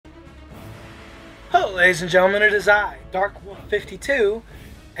Hello, ladies and gentlemen, it is I, DarkWolf52,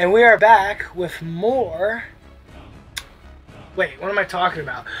 and we are back with more... Wait, what am I talking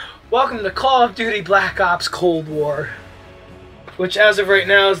about? Welcome to Call of Duty Black Ops Cold War, which as of right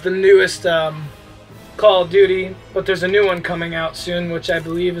now is the newest Call of Duty, but there's a new one coming out soon, which I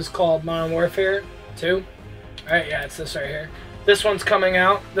believe is called Modern Warfare 2. Alright, yeah, it's this right here. This one's coming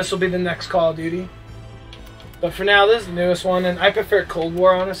out. This will be the next Call of Duty. But for now, this is the newest one, and I prefer Cold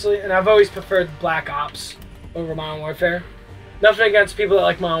War, honestly. And I've always preferred Black Ops over Modern Warfare. Nothing against people that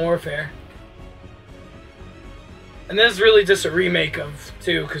like Modern Warfare. And this is really just a remake of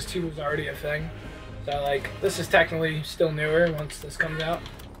 2, because 2 was already a thing. So, like, this is technically still newer once this comes out.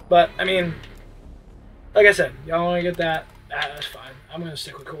 But, I mean, like I said, y'all want to get that? That's fine. I'm going to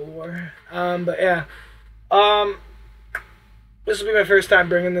stick with Cold War. But, yeah. This will be my first time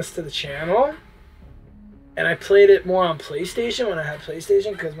bringing this to the channel. And I played it more on PlayStation when I had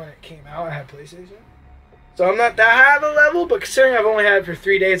PlayStation, because when it came out, I had PlayStation. So I'm not that high of a level, but considering I've only had it for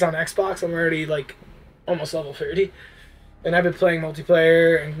 3 days on Xbox, I'm already, like, almost level 30. And I've been playing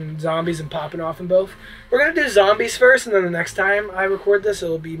multiplayer and zombies and popping off in both. We're going to do zombies first, and then the next time I record this,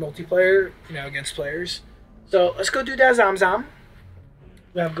 it'll be multiplayer, you know, against players. So let's go do that zom-zom.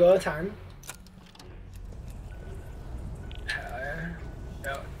 We have a good time.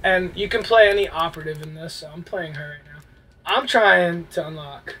 And you can play any operative in this, so I'm playing her right now. I'm trying to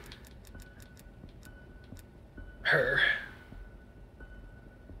unlock her.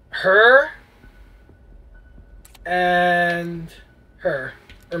 And her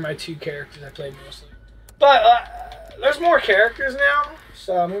are my 2 characters I played mostly. But there's more characters now,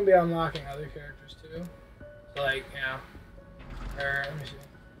 so I'm going to be unlocking other characters too. So, like, you know, her, let me see.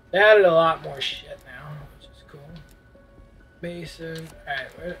 They added a lot more shit now, which is cool. Mason.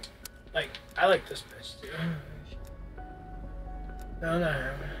 Alright, like, I like this bitch too. No, not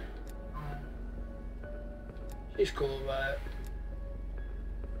him. She's cool, but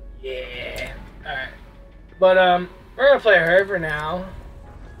yeah. Alright. But we're gonna play her for now.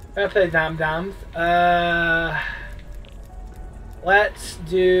 We're gonna play Dom Doms. Let's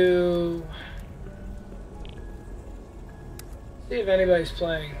do, see if anybody's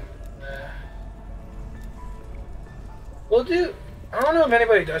playing. We'll do, I don't know if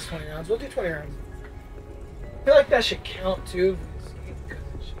anybody does 20 rounds. We'll do 20 rounds. I feel like that should count too.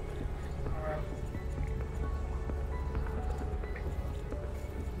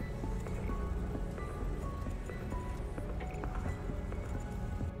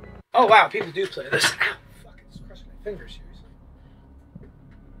 Oh wow, people do play this. Ow, fuck, it's crushing my fingers,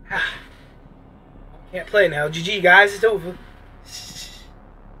 seriously. Can't play now. GG guys, it's over.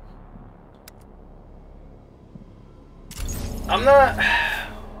 I'm not...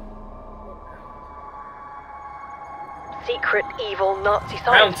 Secret evil Nazi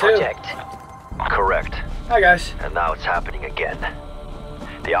science project. Correct. Hi guys. And now it's happening again.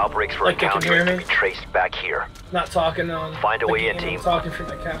 The outbreaks we're encountering can be traced back here. Not talking on... Find a way in, team. I'm talking from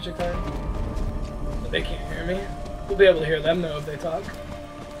the capture card. But they can't hear me. We'll be able to hear them though if they talk.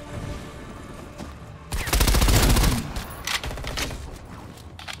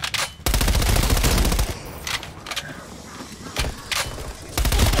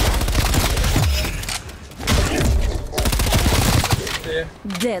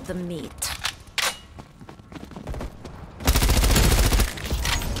 Dead meat.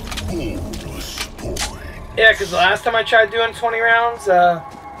 Yeah, because the last time I tried doing 20 rounds,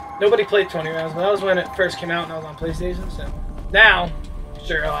 nobody played 20 rounds, but that was when it first came out and I was on PlayStation, so now,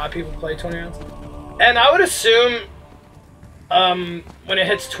 sure, a lot of people play 20 rounds. And I would assume, when it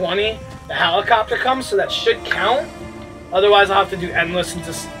hits 20, the helicopter comes, so that should count. Otherwise, I'll have to do endless and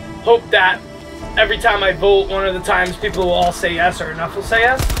just hope that every time I vote, one of the times people will all say yes or enough will say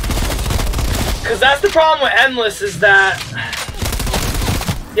yes. Because that's the problem with endless, is that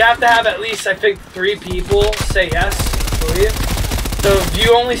you have to have at least, I think, 3 people say yes, I believe. So if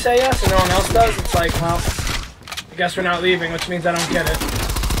you only say yes and no one else does, it's like, well, I guess we're not leaving, which means I don't get it.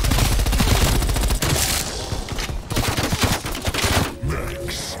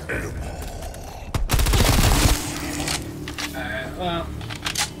 Alright, well,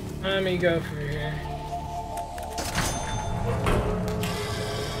 let me go through here.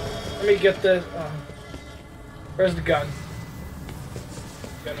 Let me get this. Where's the gun?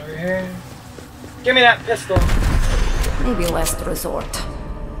 Gun over here. Give me that pistol. Maybe last resort.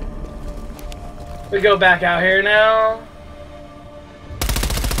 We go back out here now.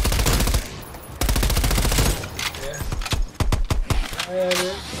 Yeah. Oh, yeah,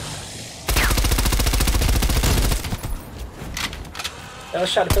 dude. Yeah,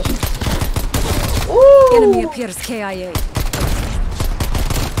 let's try the pistol. Ooh! Enemy appears KIA.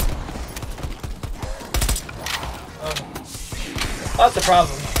 Oh, that's a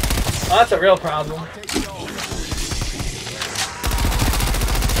problem. Oh, that's a real problem.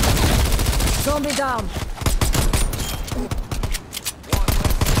 Zombie down.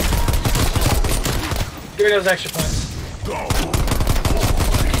 Give me those extra points.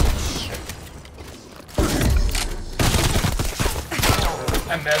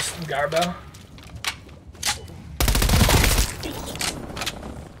 I missed Garbo.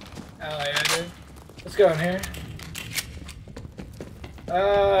 Oh yeah, dude. Let's go in here.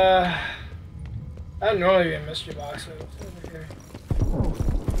 I'd normally be a mystery box, but what's over here?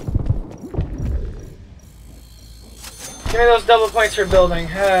 Give me those double points for building.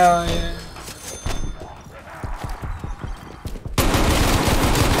 Hell yeah.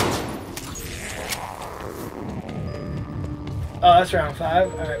 Oh, that's round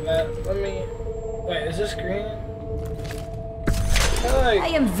 5. Alright, let me... Wait, is this green?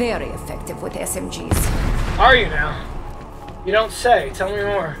 I am very effective with SMGs. Are you now? You don't say. Tell me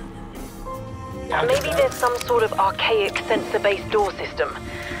more. Yeah, maybe there's some sort of archaic sensor-based door system.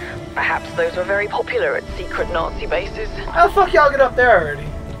 Perhaps those were very popular at secret Nazi bases. How the fuck y'all get up there already?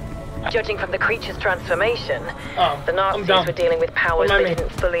 Judging from the creature's transformation, the Nazis were dealing with powers they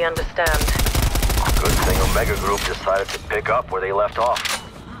didn't fully understand. Good thing Omega Group decided to pick up where they left off.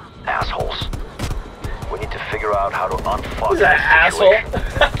 Assholes. We need to figure out how to unfuck Who's that asshole?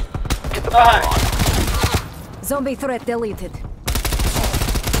 Get the power on. Zombie threat deleted.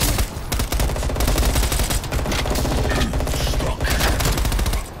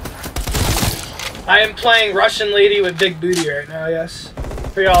 I am playing Russian lady with big booty right now, yes.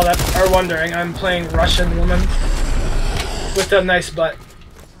 For y'all that are wondering, I'm playing Russian woman with a nice butt.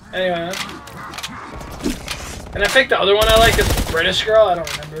 Anyway. And I think the other one I like is British girl, I don't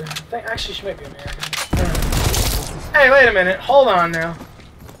remember. I think actually she might be American. I don't know. Hey, wait a minute, hold on now.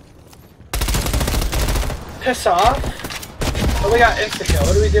 Piss off. Oh, we got insta-kill,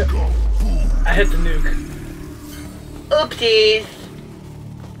 what do we do? I hit the nuke. Oopsies.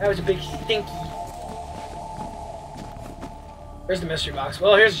 That was a big stinky. Where's the mystery box?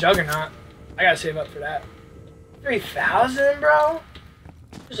 Well, here's Juggernaut. I gotta save up for that. 3,000, bro?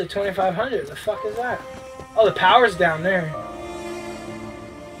 There's like 2,500. The fuck is that? Oh, the power's down there.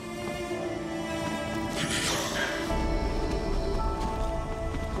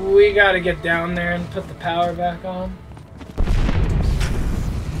 We gotta get down there and put the power back on.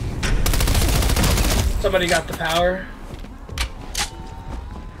 Somebody got the power.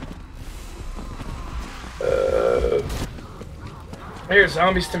 Here's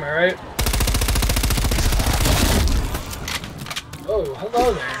zombies to my right. Oh,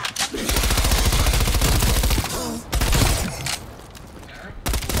 hello there.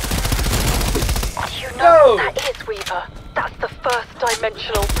 You know what that is, Weaver? That's the first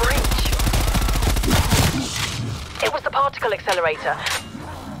dimensional breach. It was the particle accelerator.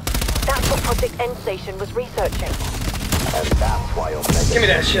 That's what Project End Station was researching. And that's why Omega... Give me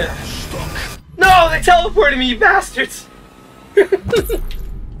that shit. No, they teleported me, you bastards!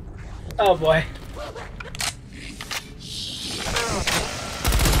 Oh boy.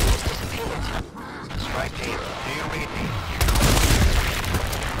 Strike team, do you read me?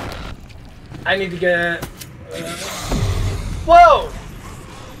 I need to get... Whoa!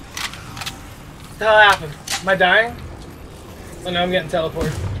 What the hell happened? Am I dying? Oh no, I'm getting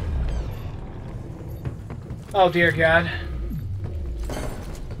teleported. Oh dear God.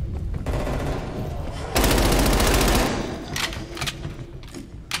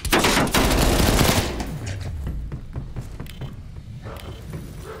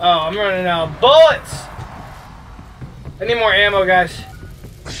 Oh, I'm running out of bullets! I need more ammo, guys.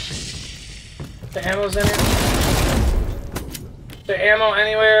 The ammo's in here. The ammo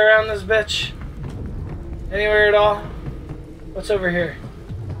anywhere around this bitch? Anywhere at all? What's over here?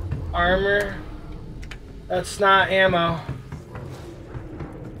 Armor? That's not ammo.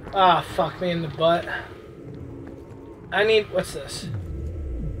 Ah, fuck me in the butt. I need... What's this?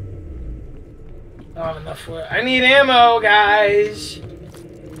 I don't have enough for it. I need ammo, guys!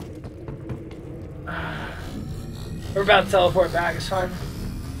 We're about to teleport back, it's fine.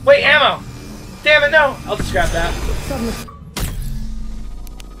 Wait, ammo! Damn it, no! I'll just grab that.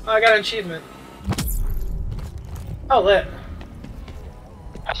 Oh, I got an achievement. Oh, lit.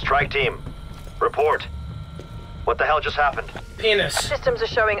 Strike team, report. What the hell just happened? Penis. Systems are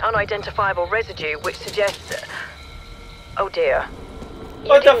showing unidentifiable residue, which suggests... Oh dear.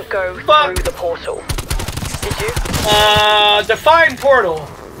 You didn't go through the portal, did you? Define portal.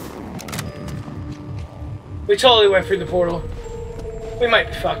 We totally went through the portal. We might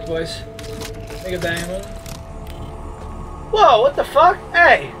be fucked, boys. Make a bang. Whoa, what the fuck?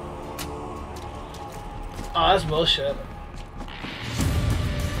 Hey! Oh, that's bullshit.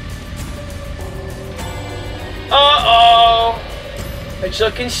 Uh-oh. It's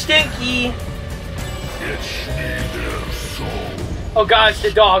looking stinky. Oh god, it's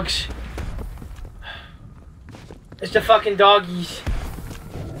the dogs. It's the fucking doggies.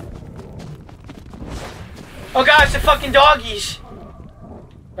 Oh god, it's the fucking doggies.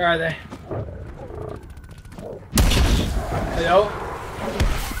 Where are they? Hello?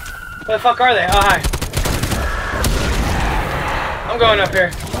 Where the fuck are they? Oh, hi. I'm going up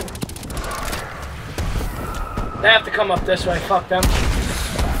here. They have to come up this way. Fuck them.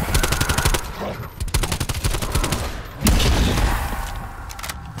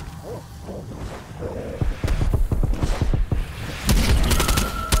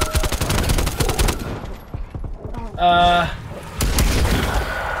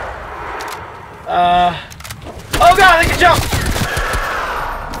 Oh god, they can jump!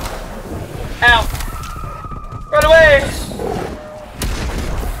 Ow. Run away!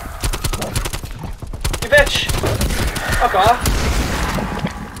 You bitch! Fuck off.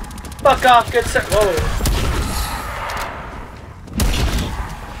 Fuck off, good sir. Whoa.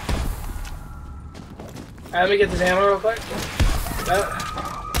 Alright, let me get this ammo real quick.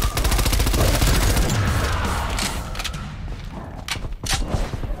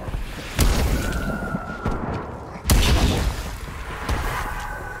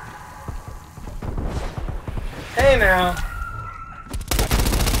 Hey now.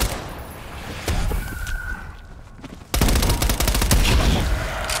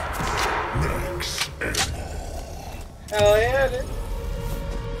 Hell yeah, dude.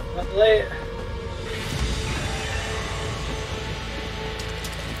 Not late.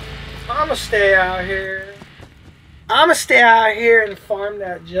 I'ma stay out here. I'ma stay out here and farm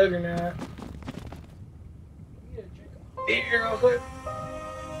that juggernaut. Eat here real quick.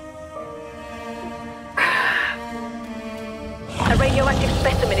 A radioactive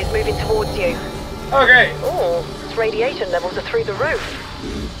specimen is moving towards you. Oh, great. Oh, its radiation levels are through the roof.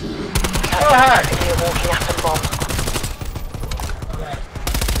 Oh, hi. That's a walking atom bomb.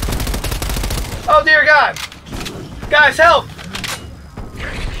 Oh, dear God. Guys, help.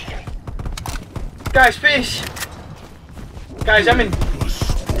 Guys, please. Guys, I'm in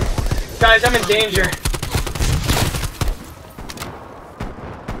danger.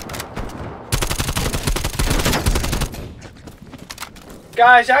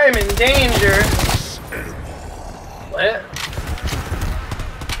 Guys, I am in danger. What?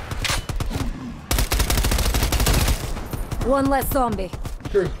 One less zombie.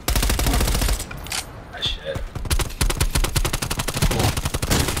 True. Ah, shit.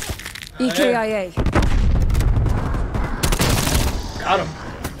 EKIA. Got him.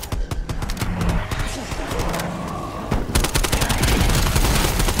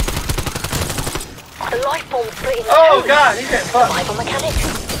 A life bomb split in Oh two. God, he's getting fucked. Survival mechanic.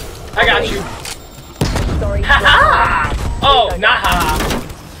 I got you. Sorry. Ha ha! Oh, nah ha.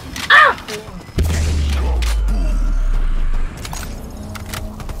 Ah!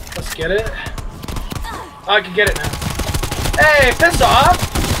 Let's get it. Oh, I can get it now. Hey, piss off!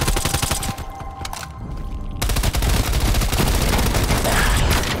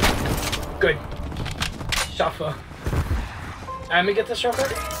 Good. Shaffa. Let me get this real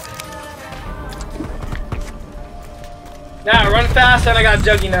quick. Now run fast and I got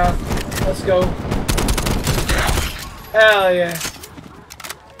Juggy now. Let's go. Hell yeah.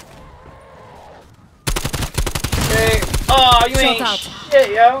 Okay. Oh, you ain't shit,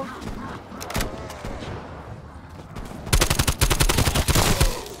 yo.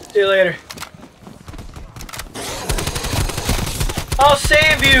 See you later. I'll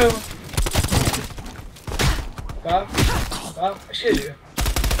save you. Bob? Bob? I should do.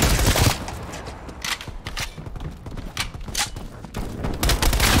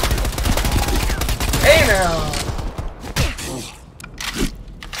 Hey now!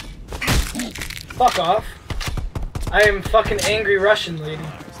 Fuck off. I am fucking angry Russian lady.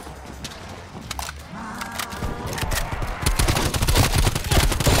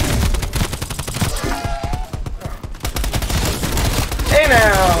 Hey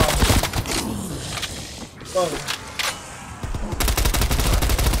now! Whoa.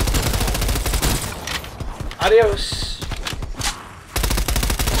 Adios.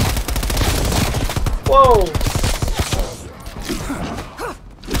 Whoa!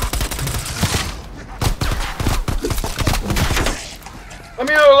 Let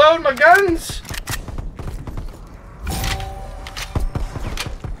me reload my guns!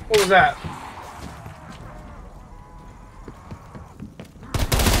 What was that?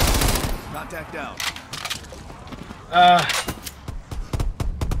 Contact down.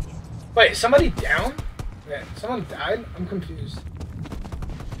 Wait, somebody down? Wait, someone died? I'm confused.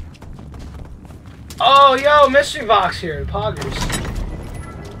 Oh, yo, mystery box here. Poggers.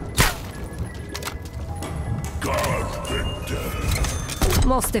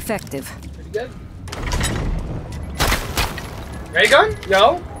 Most effective. Pretty good. Ray gun?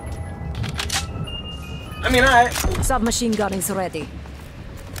 Yo. I mean, alright. Submachine gun is ready.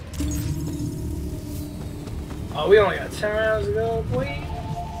 Oh, we only got 10 rounds to go, boy.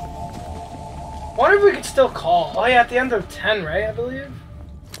 Wonder if we could still call. Oh, yeah, at the end of 10, right? I believe.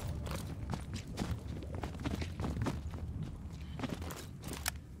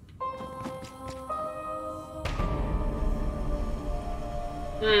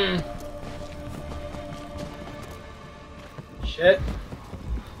 Shit.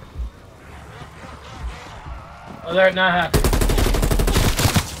 Oh, they're not happy.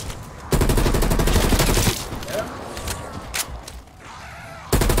 Yeah.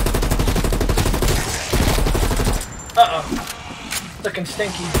 Uh-oh. Looking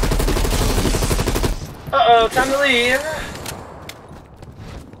stinky. Uh-oh, time to leave.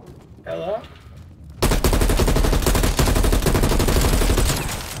 Hello?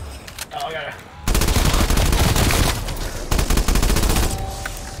 Oh, I gotta...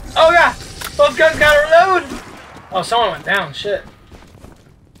 Oh, yeah! Both guns gotta reload! Oh, someone went down. Shit.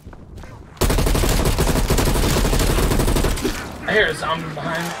 I hear a zombie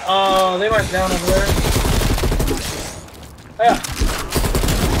behind me. Oh, they went down over there. Oh, yeah.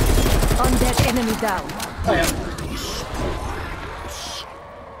 Undead enemy down. Oh, yeah.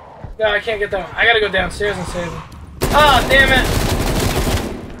 No, I can't get that one. I gotta go downstairs and save him. Oh, damn it!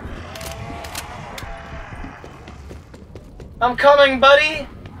 I'm coming, buddy!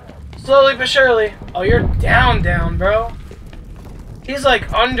 Slowly but surely. Oh, you're down, bro. He's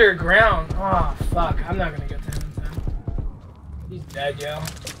like underground. Oh, fuck. I'm not gonna get to him in time. He's dead, yo.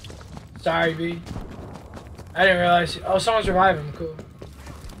 Sorry, B. I didn't realize. Oh, someone's reviving him. Cool.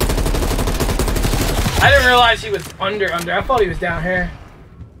 I didn't realize he was under. I thought he was down here.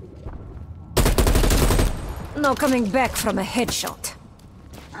 No coming back from a headshot.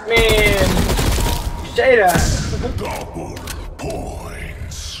 Man. Say that. Double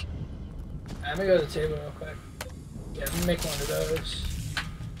points. Let me go to the table real quick. Yeah, let me make one of those.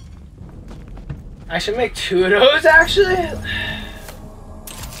 I should make 2 of those, actually.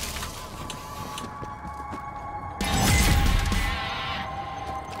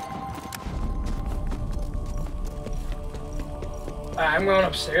 I'm going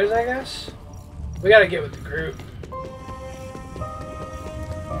upstairs, I guess. We gotta get with the group.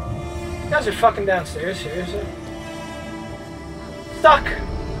 You guys are fucking downstairs, seriously? Stuck!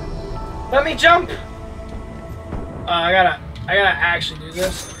 Let me jump! I gotta actually do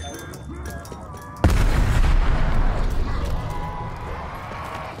this.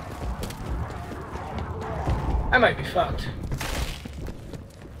 I might be fucked.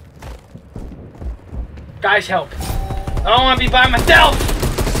 Guys, help. I don't want to be by myself!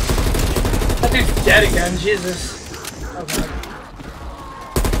 That dude's dead again, Jesus. Oh, God.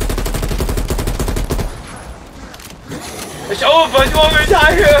 It's over, you want me to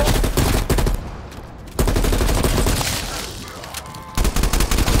die here?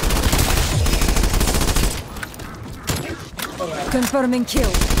 Confirming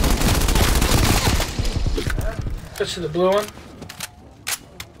kill. Switch to the blue one.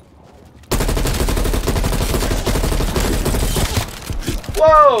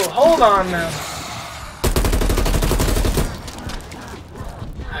 Whoa, hold on now.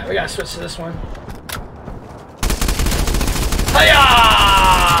 Alright, we gotta switch to this one. Hiya!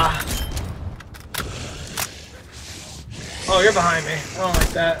 Oh, you're behind me. I don't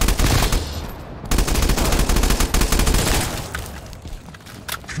like that.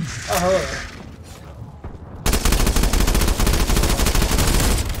 Oh, hello there.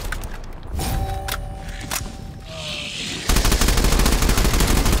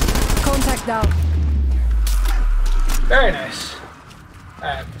 Contact down. Very nice.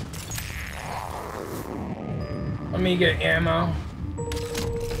 Alright. Let me get ammo.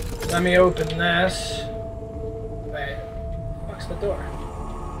 Let me open this. Wait. What's the door?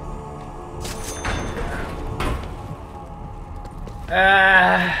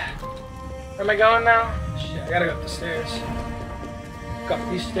 Where am I going now? Shit, I gotta go up the stairs. Go up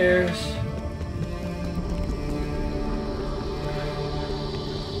these stairs.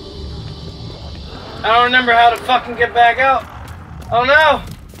 I don't remember how to fucking get back out. Oh no!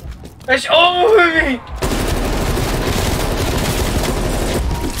 It's over me!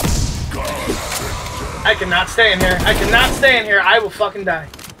 I cannot stay in here. I cannot stay in here. I will fucking die.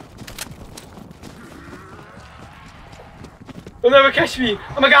 They'll never catch me.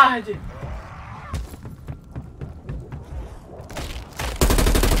 Oh my god!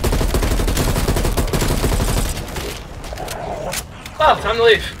 Oh, time to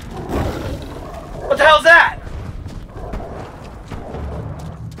leave. What the hell's that?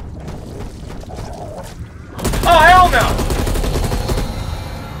 Oh, hell no!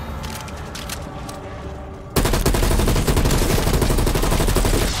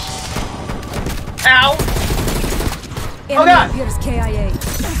 Ow! Oh god! Here's KIA.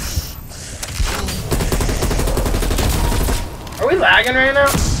 Are we lagging right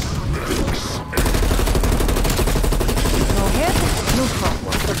now? No head, no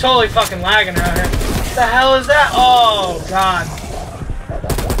problem. We're totally fucking lagging around here. What the hell is that? Oh god.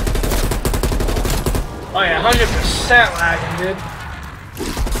 Oh yeah, 100% lagging, dude.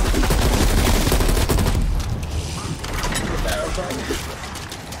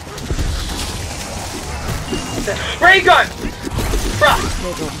 Ray gun! Bruh!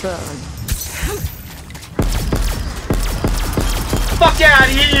 They will burn. Fuck out of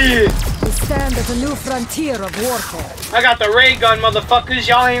here! We stand at a new frontier of warfare. I got the ray gun, motherfuckers.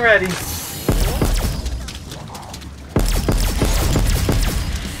 Y'all ain't ready.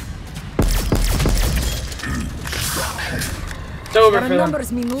 It's over Our for them.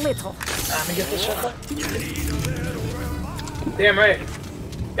 numbers mean little. Let me get this shit back. Damn right.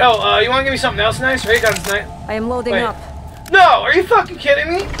 Yo, you wanna give me something else nice? Ray gun's nice. I am loading Wait. up. No, are you fucking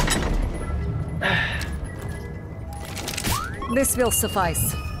kidding me? This will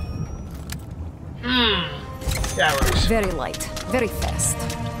suffice. That works. Very light, very fast.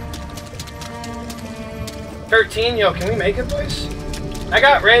 13, yo, can we make it, boys? I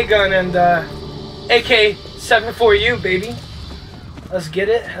got ray gun and AK-74U, baby. Let's get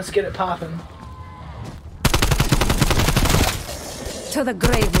it. Let's get it popping. To the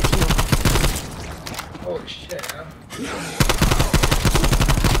grave with you. Holy shit, huh?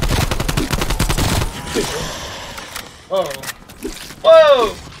 Whoa.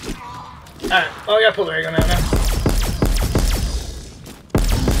 Whoa! Alright, oh, I gotta pull the ray gun out now.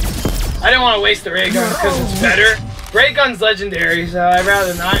 I didn't want to waste the ray gun because it's better. Ray gun's legendary, so I'd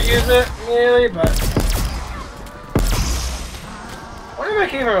rather not use it immediately, but... I wonder if I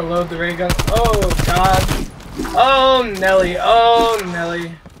can even reload the ray gun. Oh, God. Oh, Nelly. Oh,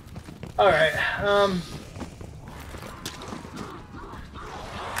 Nelly. Alright,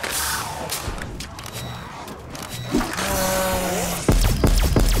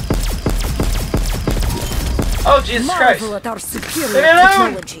 oh, Jesus Christ. Marvel at our superior Leave me alone.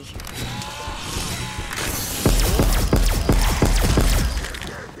 technology.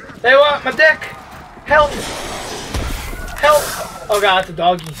 They want my dick. Help. Help. Oh, God, it's a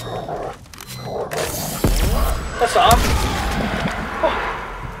doggy. That's off. Oh.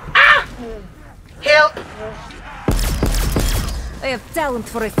 Ah! Help. I have talent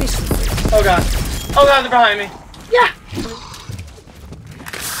for efficiency. Oh, God. Oh, God, they're behind me. Yeah.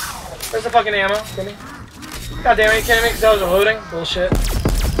 Where's the fucking ammo? Give me. God damn it, you kidding me? Because I was loading? Bullshit.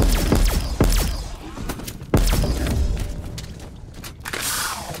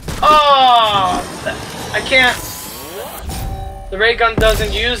 Oh! I can't. The ray gun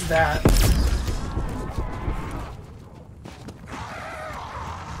doesn't use that.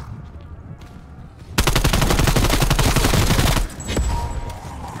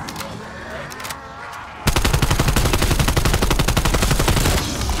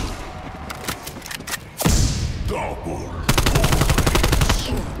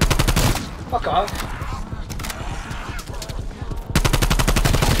 Fuck off.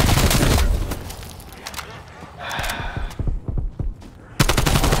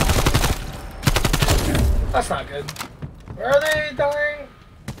 That's not good. Where are they dying?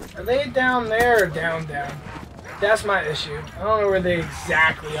 Are they down there or down? That's my issue. I don't know where they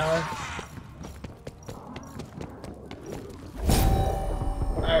exactly are.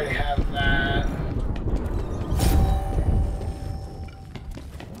 I already have that.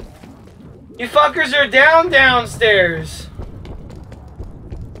 You fuckers are downstairs.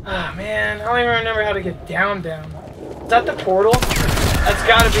 Ah, man, I don't even remember how to get down. Is that the portal? That's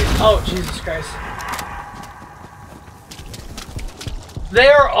gotta be. Oh, Jesus Christ. They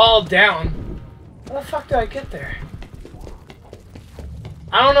are all down. How the fuck do I get there?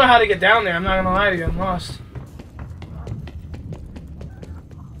 I don't know how to get down there. I'm not gonna lie to you. I'm lost.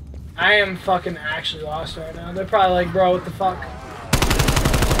 I am fucking actually lost right now. They're probably like, bro, what the fuck?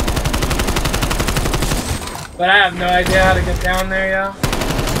 But I have no idea how to get down there, yo.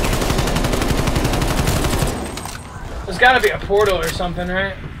 There's gotta be a portal or something,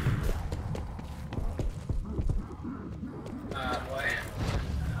 right? Oh, boy.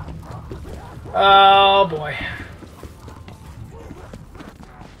 Oh, boy.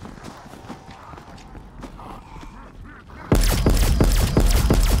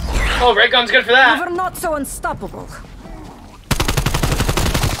 Oh, ray gun's good for that. We're not so unstoppable.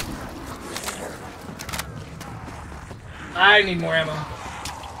 I need more ammo.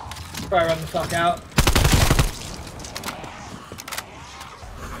 Probably run the fuck out.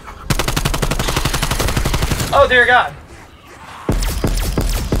 Oh dear God.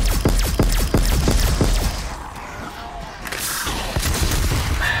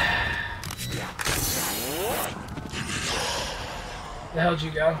 The hell'd you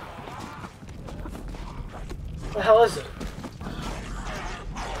go? The hell is it?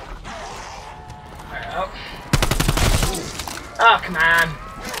 Alright, up. Oh, come on.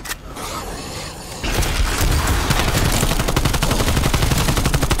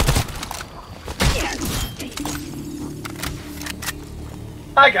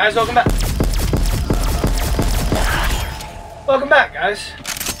 Hi guys, welcome back. Welcome back, guys.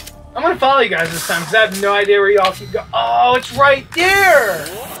 I'm gonna follow you guys this time because I have no idea where y'all keep going. Oh, it's right there!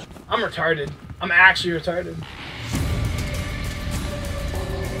 I'm retarded. I'm actually retarded.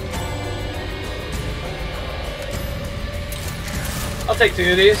 I'll take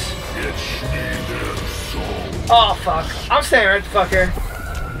 2 of these. Oh, fuck. I'm staying right the fuck here.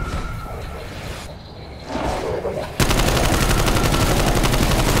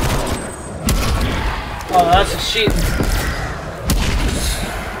 Oh, that's just cheating.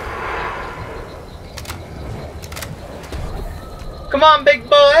 Come on, big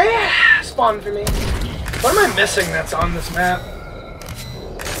boy! Spawn for me. What am I missing that's on this map?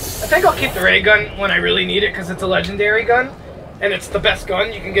 I think I'll keep the ray gun when I really need it because it's a legendary gun. And it's the best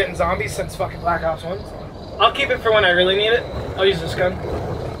gun you can get in zombies since fucking Black Ops 1. I'll keep it for when I really need it. I'll use this gun.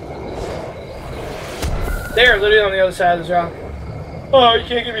 There, literally on the other side of this rock. Oh, you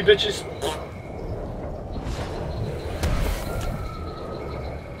can't get me, bitches.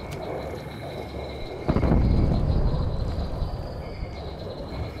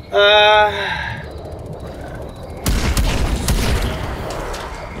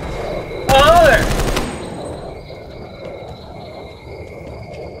 Oh, there.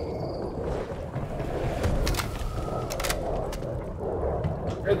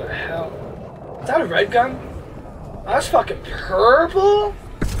 Where the hell? Is that a red gun? Oh, that's fucking purple?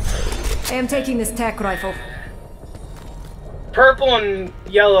 I am taking this tac rifle. Purple and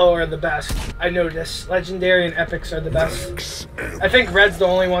yellow are the best. I noticed. Legendary and epics are the best. I think red's the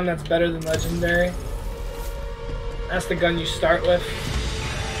only one that's better than legendary. That's the gun you start with.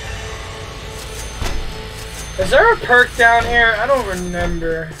 Is there a perk down here? I don't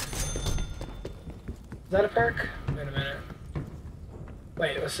remember. Is that a perk? Wait a minute.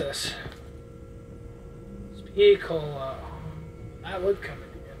 Wait, what's this? Speed cola. That would come in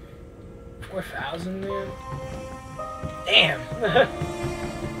handy. 4,000, man. Damn.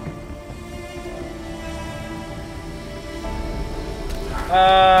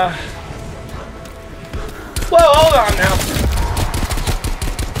 Whoa, hold on now.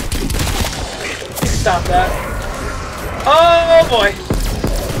 Stop that. Oh boy.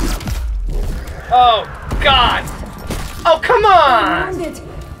 Oh God. Oh come on.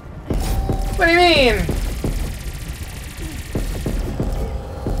 What do you mean?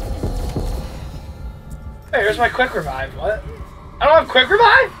 Hey, here's my quick revive. What? I don't have quick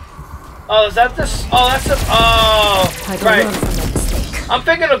revive? Oh, is that this? Oh, that's the. Oh, right. I'm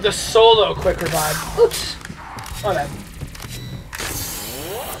thinking of the solo quick revive. Oops. My bad.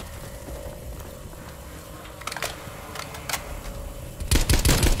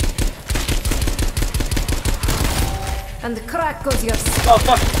 And crack goes your. Oh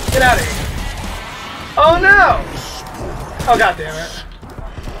fuck! Get out of here! Oh no! Oh god damn it!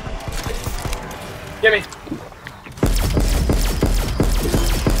 Gimme!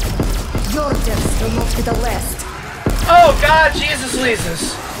 Your deaths will move to the west. Oh god, Jesus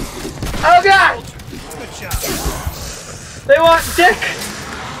Leesus! Oh god! They want dick!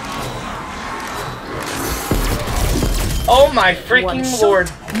 Oh my freaking lord!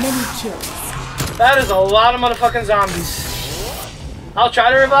 Many kills. That is a lot of motherfucking zombies. I'll try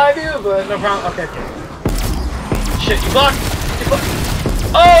to revive you, but no problem. Okay. Shit, you blocked! You blocked!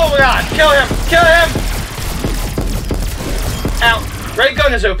 Oh my god! Kill him! Kill him! Ow! Ray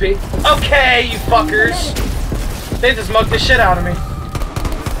gun is OP. Okay, you fuckers! They just mugged the shit out of me.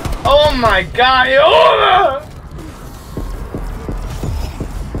 Oh my god! Oh!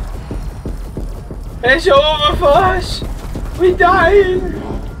 It's over for us! We died!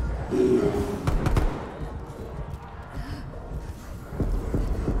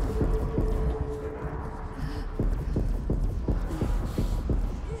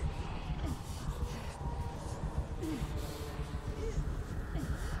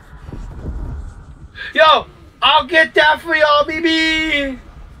 Yo! I'll get that for y'all, baby!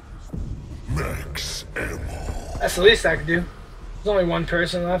 Max ammo. That's the least I could do. There's only one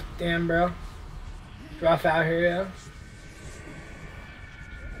person left. Damn, bro. Rough out here, yeah.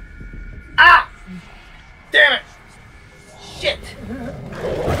 Damn it! Shit!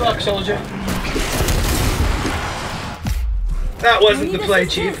 Fuck, soldier. That wasn't the play,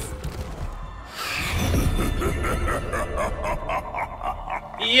 Chief.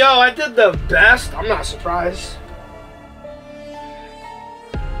 Yo, I did the best. I'm not surprised.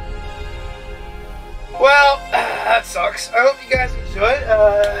 Well, that sucks. I hope you guys enjoyed.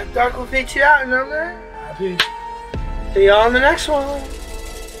 DarkWolf52 out, remember? Happy. See y'all on the next one.